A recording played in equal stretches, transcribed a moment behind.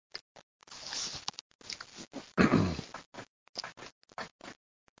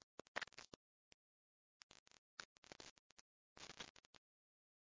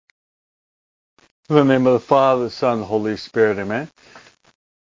In the name of the Father, the Son, and the Holy Spirit, amen.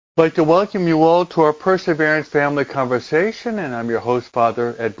 I'd like to welcome you all to our Perseverance Family Conversation, and I'm your host,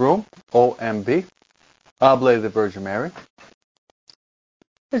 Father Ed Broom, OMB, Oblate the Virgin Mary.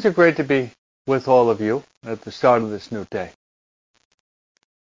 It's great to be with all of you at the start of this new day.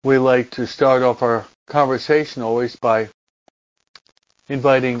 We like to start off our conversation always by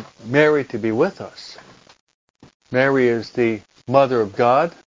inviting Mary to be with us. Mary is the Mother of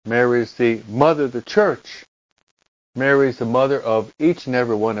God. Mary is the Mother of the Church. Mary is the mother of each and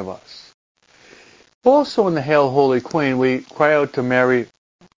every one of us. Also in the Hail Holy Queen, we cry out to Mary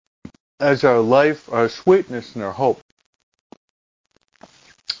as our life, our sweetness, and our hope.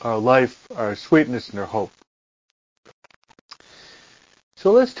 Our life, our sweetness, and our hope.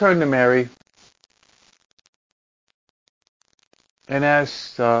 So let's turn to Mary and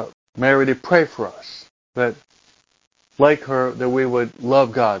ask Mary to pray for us, that like her, that we would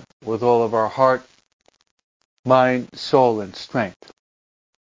love God with all of our heart, mind, soul, and strength,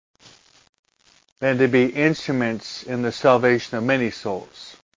 and to be instruments in the salvation of many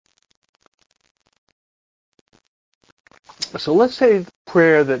souls. So let's say the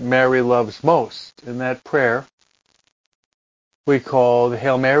prayer that Mary loves most. In that prayer, we call the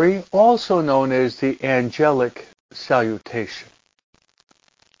Hail Mary, also known as the angelic salutation.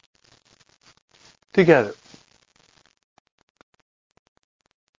 Together.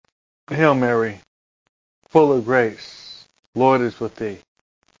 Hail Mary, full of grace, Lord is with thee.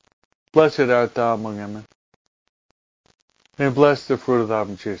 Blessed art thou among women, and blessed the fruit of thy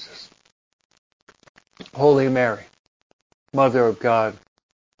womb, Jesus. Holy Mary, Mother of God,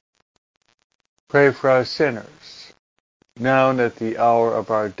 pray for us sinners, now and at the hour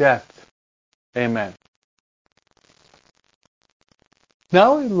of our death. Amen.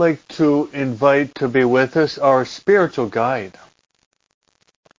 Now I'd like to invite to be with us our spiritual guide.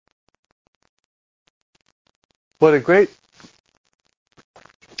 What a great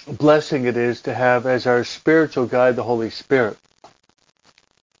blessing it is to have as our spiritual guide the Holy Spirit.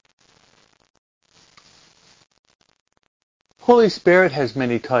 Holy Spirit has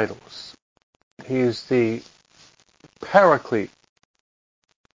many titles. He is the Paraclete.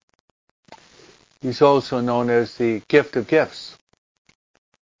 He's also known as the Gift of Gifts.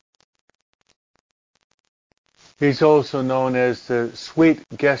 He's also known as the sweet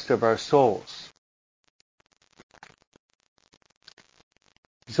guest of our souls.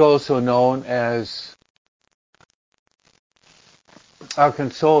 He's also known as our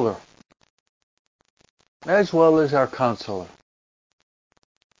consoler, as well as our counselor.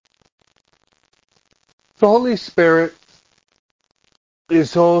 The Holy Spirit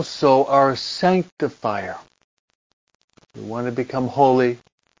is also our sanctifier. We want to become holy.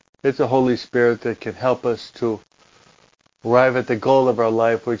 It's the Holy Spirit that can help us to arrive at the goal of our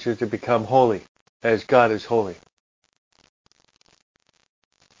life, which is to become holy, as God is holy.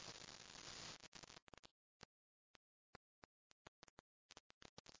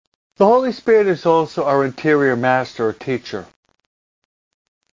 The Holy Spirit is also our interior master or teacher.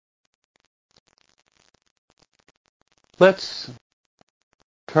 Let's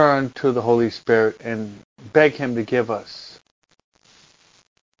turn to the Holy Spirit and beg Him to give us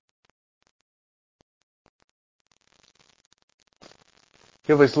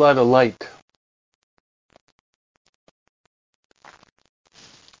a lot of light.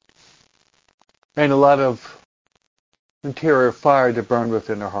 And a lot of interior fire to burn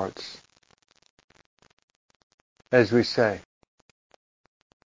within our hearts. As we say,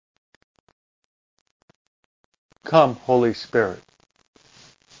 come, Holy Spirit.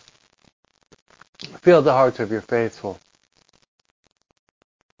 Fill the hearts of your faithful.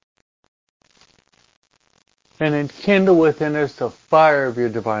 And enkindle within us the fire of your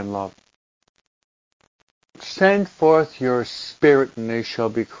divine love. Send forth your Spirit, and they shall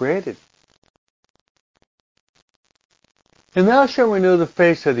be created. And thou shalt renew the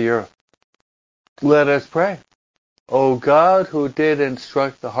face of the earth. Let us pray. O God, who did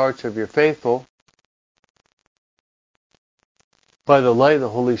instruct the hearts of your faithful, by the light of the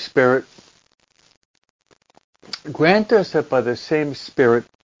Holy Spirit, grant us that by the same Spirit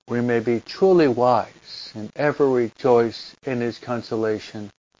we may be truly wise and ever rejoice in His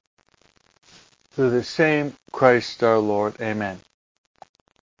consolation. Through the same Christ our Lord. Amen.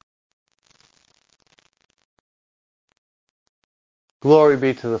 Glory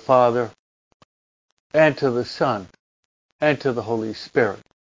be to the Father, and to the Son, and to the Holy Spirit,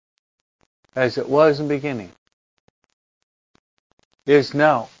 as it was in the beginning, is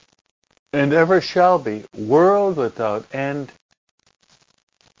now, and ever shall be, world without end.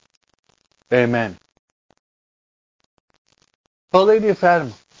 Amen. Our Lady of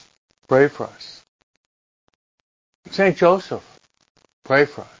Fatima, pray for us. Saint Joseph, pray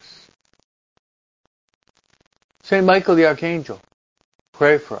for us. Saint Michael the Archangel,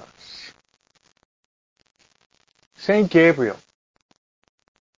 pray for us. Saint Gabriel,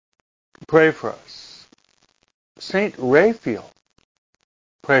 pray for us. Saint Raphael,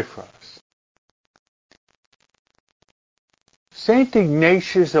 pray for us. Saint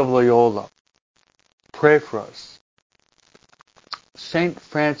Ignatius of Loyola, pray for us. Saint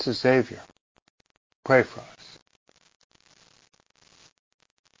Francis Xavier, pray for us.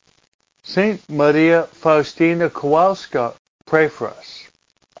 Saint Maria Faustina Kowalska, pray for us.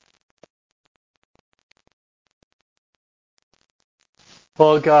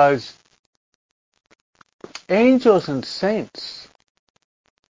 All God's angels and saints,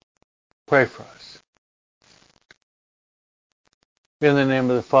 pray for us. In the name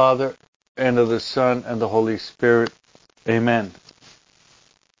of the Father, and of the Son, and the Holy Spirit. Amen.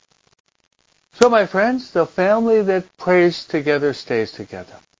 So, my friends, the family that prays together stays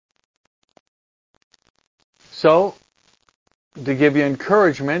together. So, to give you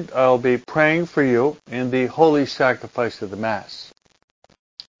encouragement, I'll be praying for you in the holy sacrifice of the Mass.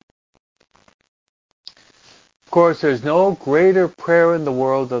 Of course, there's no greater prayer in the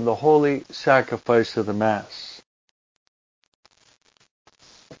world than the holy sacrifice of the Mass.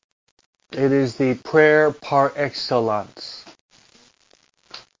 It is the prayer par excellence.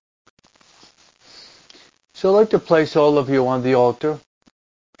 So I'd like to place all of you on the altar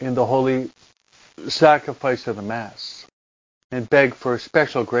in the holy sacrifice of the Mass and beg for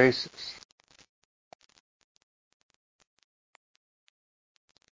special graces.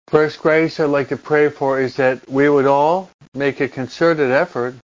 First grace I'd like to pray for is that we would all make a concerted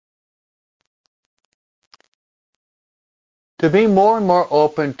effort to be more and more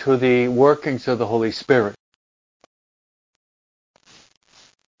open to the workings of the Holy Spirit.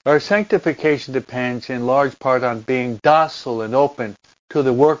 Our sanctification depends in large part on being docile and open to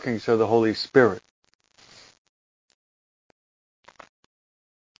the workings of the Holy Spirit.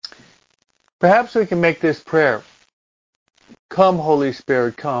 Perhaps we can make this prayer. Come, Holy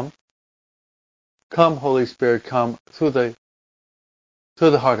Spirit, come. Come, Holy Spirit, come through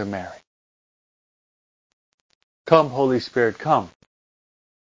the heart of Mary. Come, Holy Spirit, come.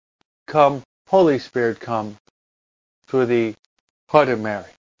 Come, Holy Spirit, come through the heart of Mary.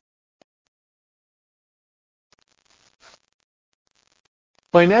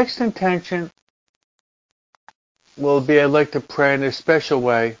 My next intention will be I'd like to pray in a special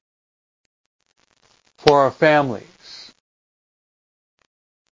way for our families,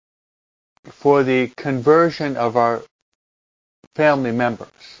 for the conversion of our family members.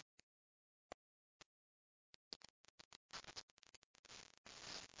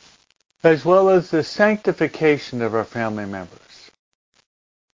 As well as the sanctification of our family members.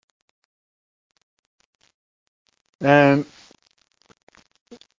 And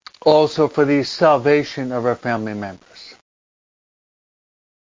also for the salvation of our family members.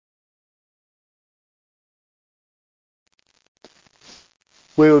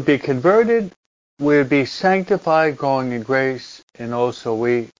 We would be converted, we would be sanctified, growing in grace, and also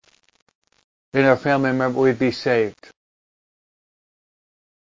we, in our family member, we'd be saved.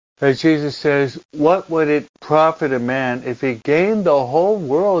 As Jesus says, what would it profit a man if he gained the whole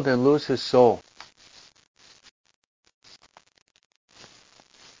world and lose his soul?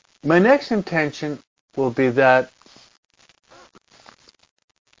 My next intention will be that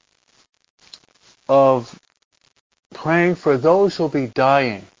of praying for those who will be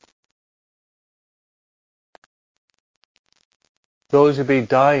dying. Those who will be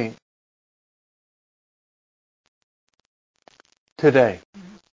dying today.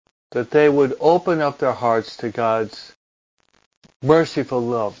 That they would open up their hearts to God's merciful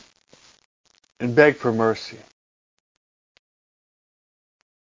love and beg for mercy.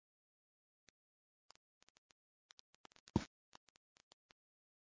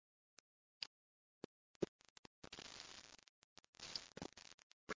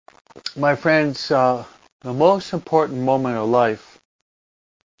 My friends, the most important moment of life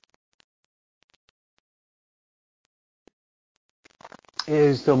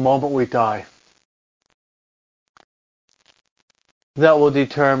is the moment we die. That will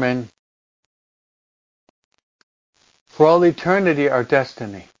determine for all eternity our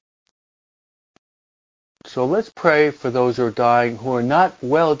destiny. So let's pray for those who are dying who are not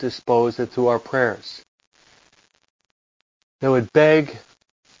well disposed through our prayers. They would beg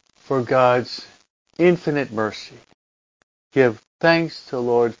for God's infinite mercy. Give thanks to the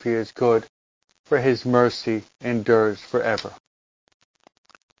Lord for His good, for His mercy endures forever.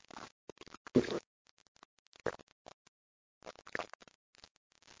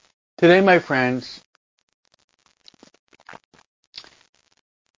 Today, my friends,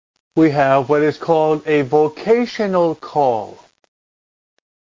 we have what is called a vocational call.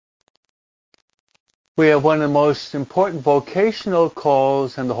 We have one of the most important vocational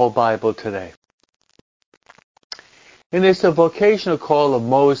calls in the whole Bible today. And it's the vocational call of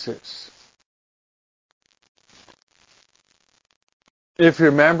Moses. If you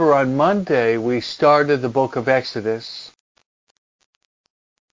remember, on Monday we started the book of Exodus,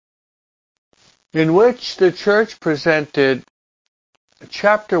 in which the church presented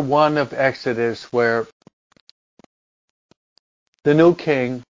chapter 1 of Exodus, where the new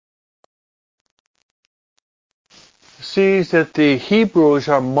king sees that the Hebrews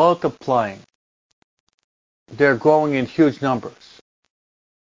are multiplying. They're growing in huge numbers.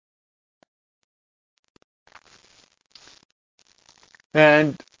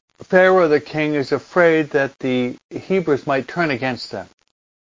 And Pharaoh the king is afraid that the Hebrews might turn against them.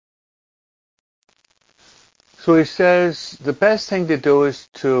 So he says the best thing to do is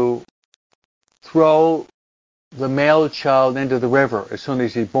to throw the male child into the river as soon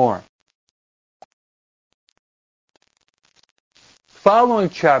as he's born. Following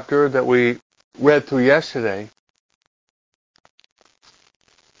chapter that we read through yesterday,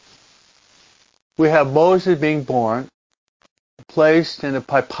 we have Moses being born, placed in a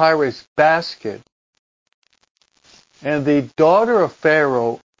papyrus basket, and the daughter of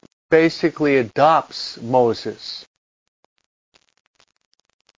Pharaoh basically adopts Moses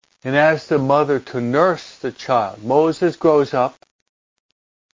and asks the mother to nurse the child. Moses grows up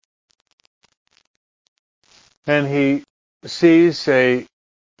and he sees an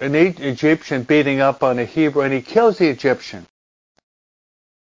Egyptian beating up on a Hebrew, and he kills the Egyptian.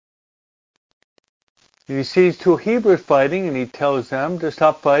 And he sees two Hebrews fighting, and he tells them to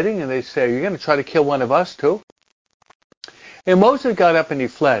stop fighting, and they say, "You're going to try to kill one of us too?" And Moses got up and he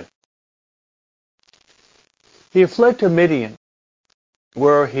fled. He fled to Midian,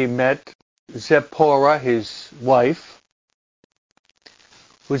 where he met Zipporah, his wife,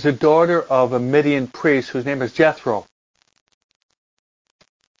 who was the daughter of a Midian priest whose name is Jethro.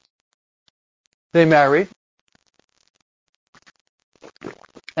 They married,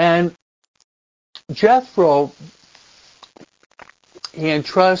 and Jethro, he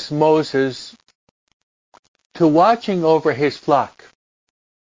entrusts Moses to watching over his flock.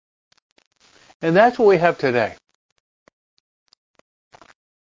 And that's what we have today.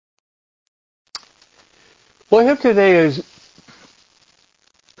 What we have today is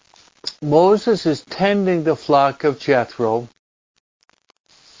Moses is tending the flock of Jethro,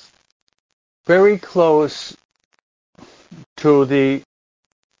 very close to the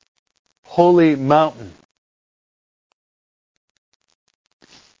holy mountain.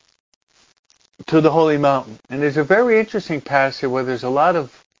 To the holy mountain. And there's a very interesting passage where there's a lot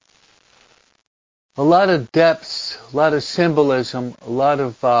of depths, a lot of symbolism, a lot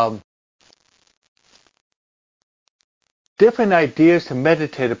of different ideas to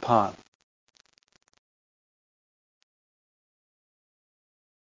meditate upon.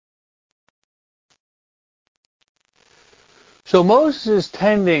 So Moses is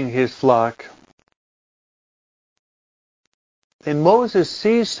tending his flock, and Moses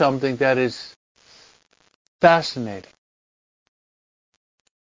sees something that is fascinating.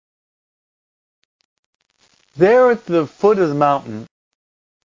 There at the foot of the mountain,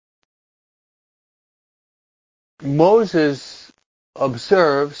 Moses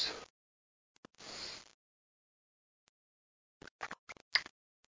observes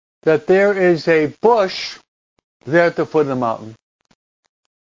that there is a bush there at the foot of the mountain.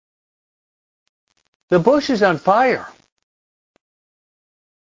 The bush is on fire.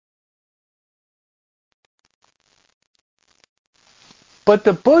 But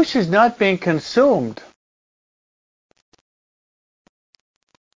the bush is not being consumed.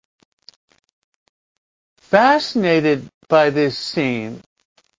 Fascinated by this scene,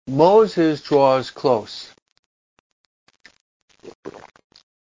 Moses draws close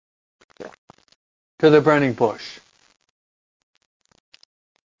to the burning bush.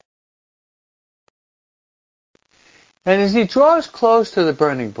 And as he draws close to the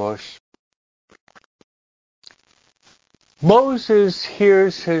burning bush, Moses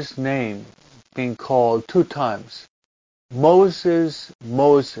hears his name being called 2 times. Moses,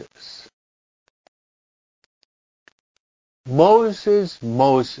 Moses. Moses,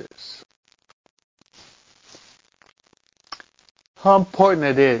 Moses. How important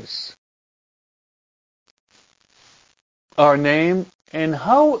it is, our name, and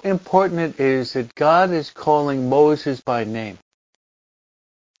how important it is that God is calling Moses by name.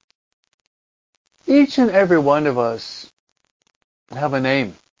 Each and every one of us have a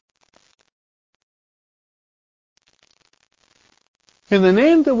name. And the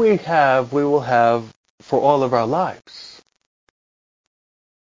name that we will have for all of our lives.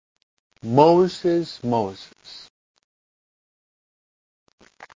 Moses, Moses.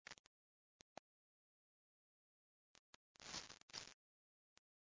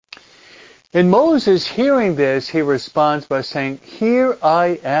 And Moses, hearing this, he responds by saying, "Here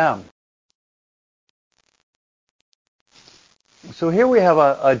I am." So here we have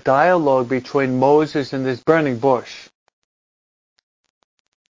a dialogue between Moses and this burning bush.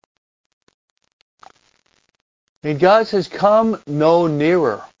 And God says, "Come no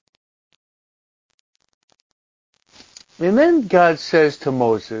nearer." And then God says to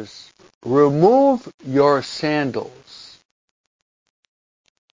Moses, "Remove your sandals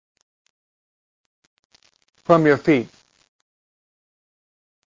from your feet.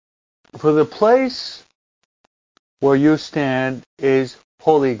 For the place where you stand is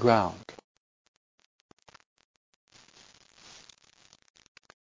holy ground."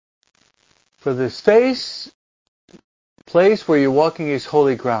 For the place where you're walking is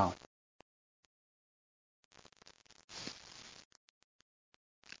holy ground.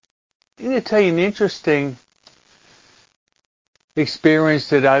 I'm going to tell you an interesting experience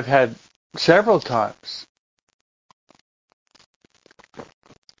that I've had several times.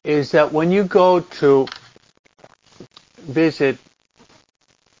 Is that when you go to visit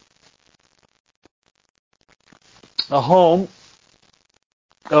a home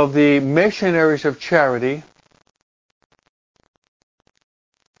of the missionaries of charity,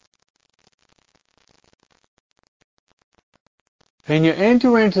 and you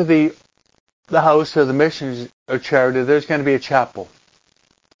enter into the house of the missionaries of charity, there's going to be a chapel.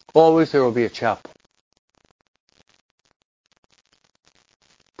 Always there will be a chapel.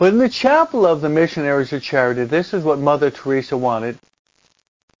 But in the chapel of the missionaries of charity, this is what Mother Teresa wanted.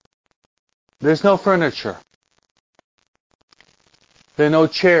 There's no furniture. There are no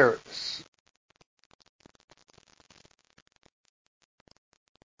chairs.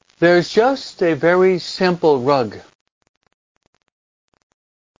 There's just a very simple rug.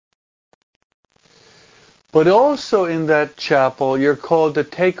 But also in that chapel, you're called to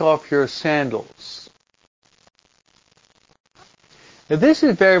take off your sandals. And this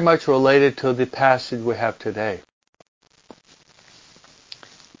is very much related to the passage we have today.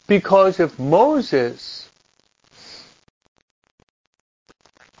 Because if Moses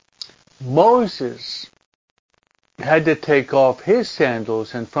had to take off his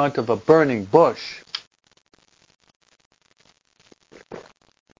sandals in front of a burning bush,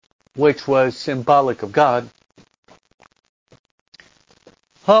 which was symbolic of God,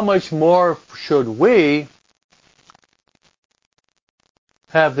 how much more should we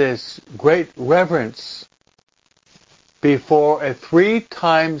have this great reverence before a 3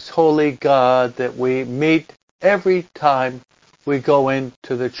 times holy God that we meet every time we go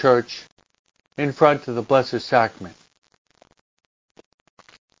into the church in front of the Blessed Sacrament?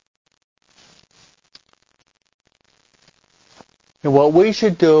 And what we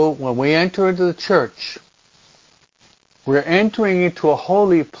should do when we enter into the church, we're entering into a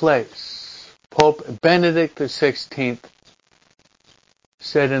holy place. Pope Benedict XVI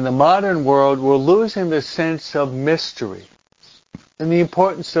said, in the modern world, we're losing the sense of mystery and the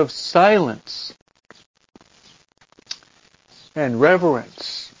importance of silence and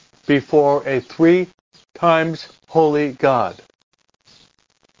reverence before a 3 times holy God.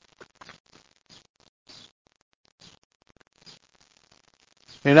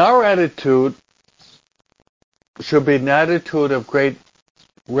 And our attitude should be an attitude of great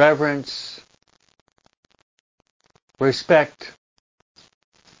reverence, respect,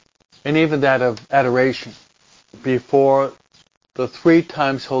 and even that of adoration before the 3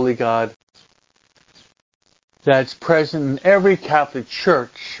 times holy God that's present in every Catholic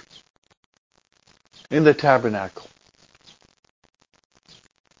church in the tabernacle.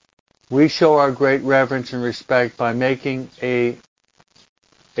 We show our great reverence and respect by making a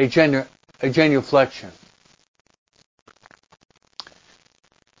genuflection,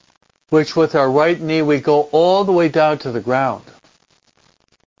 which with our right knee we go all the way down to the ground.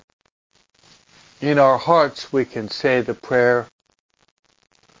 In our hearts we can say the prayer,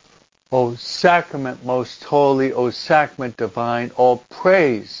 O sacrament most holy, O sacrament divine, all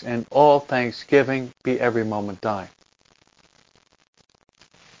praise and all thanksgiving be every moment thine.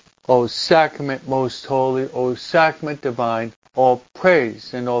 O sacrament most holy, O sacrament divine, all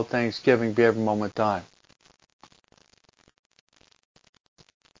praise and all thanksgiving be every moment thine.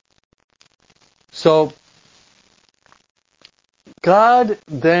 So, God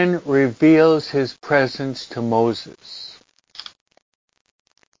then reveals his presence to Moses.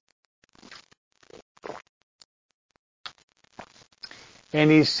 And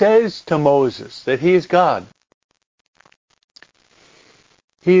he says to Moses that he is God.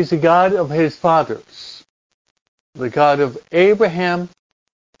 He is the God of his fathers, the God of Abraham,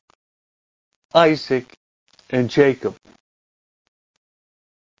 Isaac, and Jacob.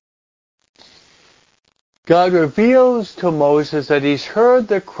 God reveals to Moses that he's heard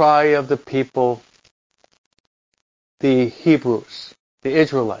the cry of the people, the Hebrews, the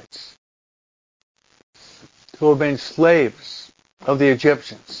Israelites, who have been slaves of the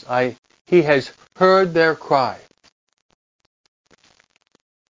Egyptians. He has heard their cry.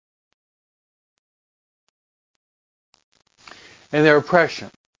 And their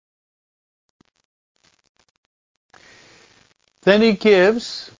oppression. Then he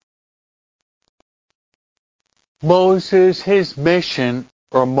gives Moses his mission,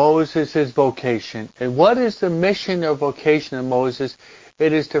 or Moses his vocation. And what is the mission or vocation of Moses?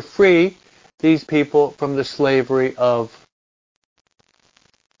 It is to free these people from the slavery of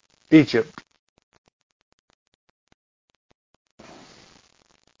Egypt.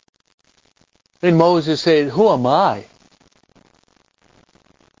 And Moses said, "Who am I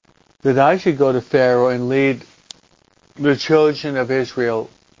that I should go to Pharaoh and lead the children of Israel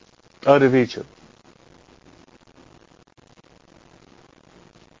out of Egypt?"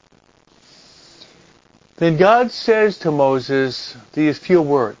 Then God says to Moses these few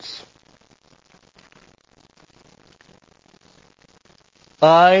words.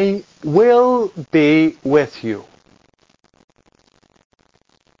 I will be with you.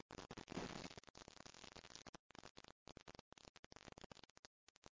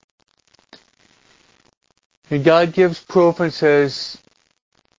 And God gives proof and says,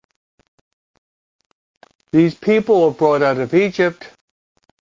 these people were brought out of Egypt,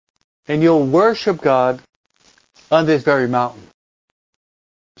 and you'll worship God on this very mountain.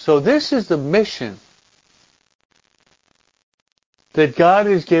 So this is the mission that God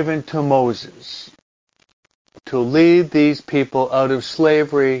has given to Moses, to lead these people out of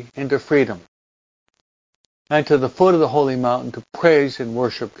slavery into freedom, and to the foot of the holy mountain to praise and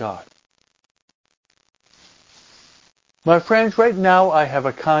worship God. My friends, right now I have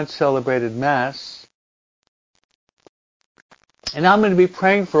a concelebrated Mass, and I'm going to be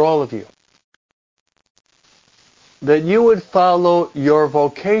praying for all of you, that you would follow your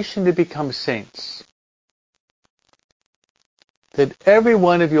vocation to become saints. That every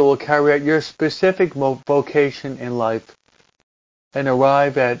one of you will carry out your specific vocation in life and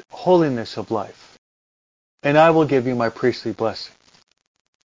arrive at holiness of life. And I will give you my priestly blessing.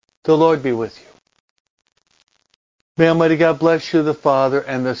 The Lord be with you. May Almighty God bless you, the Father,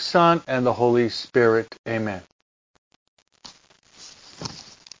 and the Son, and the Holy Spirit. Amen.